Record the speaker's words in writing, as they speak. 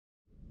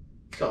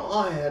So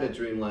I had a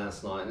dream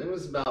last night, and it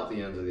was about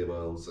the end of the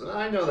world. And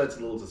I know that's a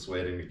little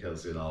dissuading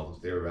because,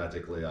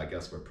 theoretically, I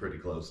guess we're pretty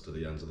close to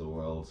the end of the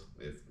world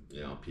if,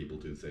 people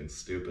do things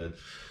stupid.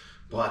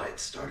 But it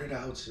started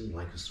out in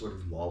like a sort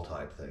of mall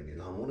type thing, and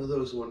on one of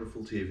those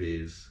wonderful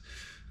TVs,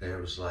 there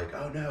was like,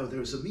 oh no,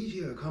 there's a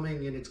meteor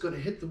coming and it's going to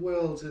hit the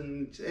world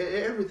and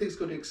everything's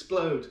going to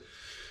explode.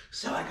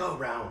 So I go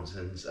around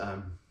and,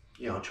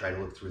 try to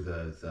look through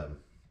the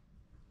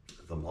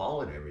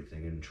mall and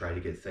everything and try to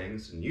get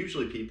things. And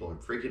usually people are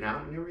freaking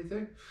out and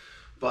everything.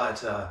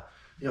 But,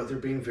 they're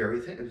being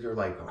they're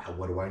like, oh,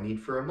 what do I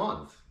need for a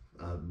month?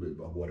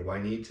 What do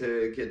I need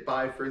to get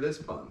by for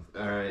this month?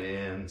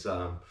 I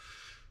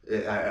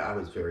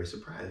was very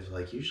surprised.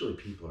 Like, usually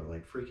people are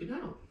like freaking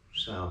out.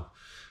 So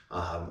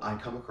I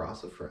come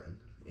across a friend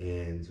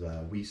and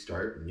we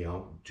start,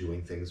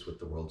 doing things with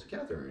the world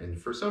together. And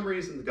for some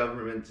reason, the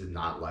government did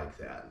not like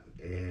that.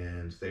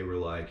 And they were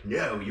like,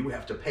 no, you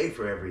have to pay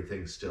for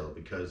everything still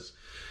because,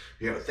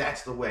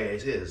 that's the way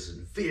it is,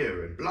 and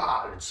fear and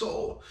blah and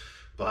so.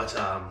 But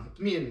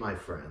me and my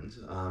friend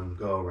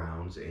go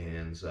around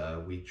and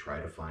we try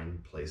to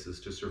find places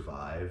to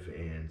survive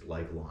and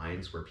like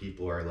lines where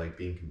people are like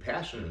being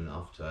compassionate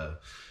enough to,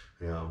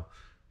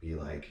 be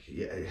like,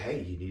 yeah,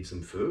 hey, you need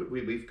some food?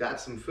 We've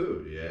got some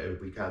food. Yeah,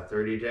 we got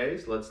 30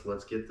 days.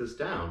 Let's get this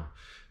down.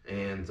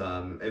 And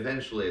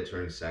eventually it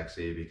turned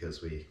sexy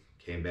because we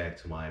came back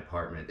to my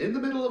apartment in the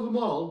middle of a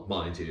mall,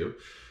 mind you,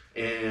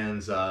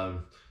 and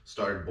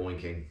started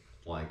boinking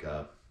like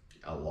a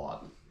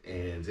lot.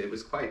 And it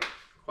was quite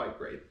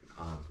great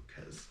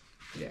because,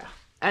 yeah.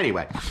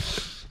 Anyway,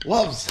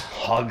 loves,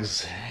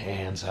 hugs,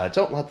 and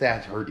don't let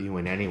that hurt you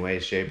in any way,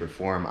 shape, or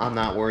form. I'm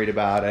not worried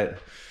about it.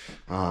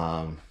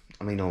 A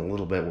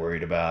little bit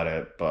worried about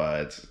it,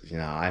 but,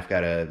 I've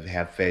got to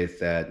have faith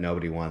that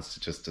nobody wants to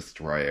just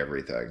destroy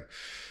everything.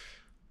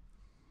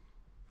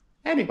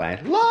 Anyway,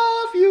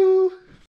 love you!